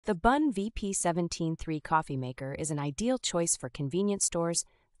The BUNN VP17-3 Coffee Maker is an ideal choice for convenience stores,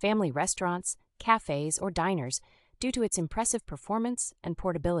 family restaurants, cafes, or diners due to its impressive performance and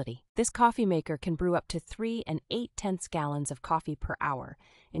portability. This coffee maker can brew up to 3 8/10 gallons of coffee per hour,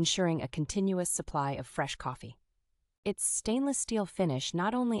 ensuring a continuous supply of fresh coffee. Its stainless steel finish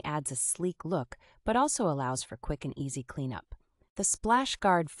not only adds a sleek look, but also allows for quick and easy cleanup. The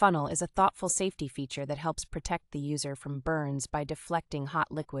SplashGuard funnel is a thoughtful safety feature that helps protect the user from burns by deflecting hot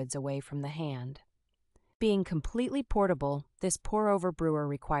liquids away from the hand. Being completely portable, this pour-over brewer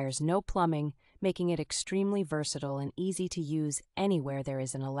requires no plumbing, making it extremely versatile and easy to use anywhere there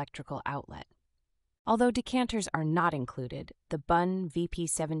is an electrical outlet. Although decanters are not included, the BUNN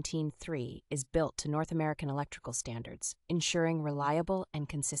VP17-3 is built to North American electrical standards, ensuring reliable and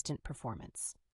consistent performance.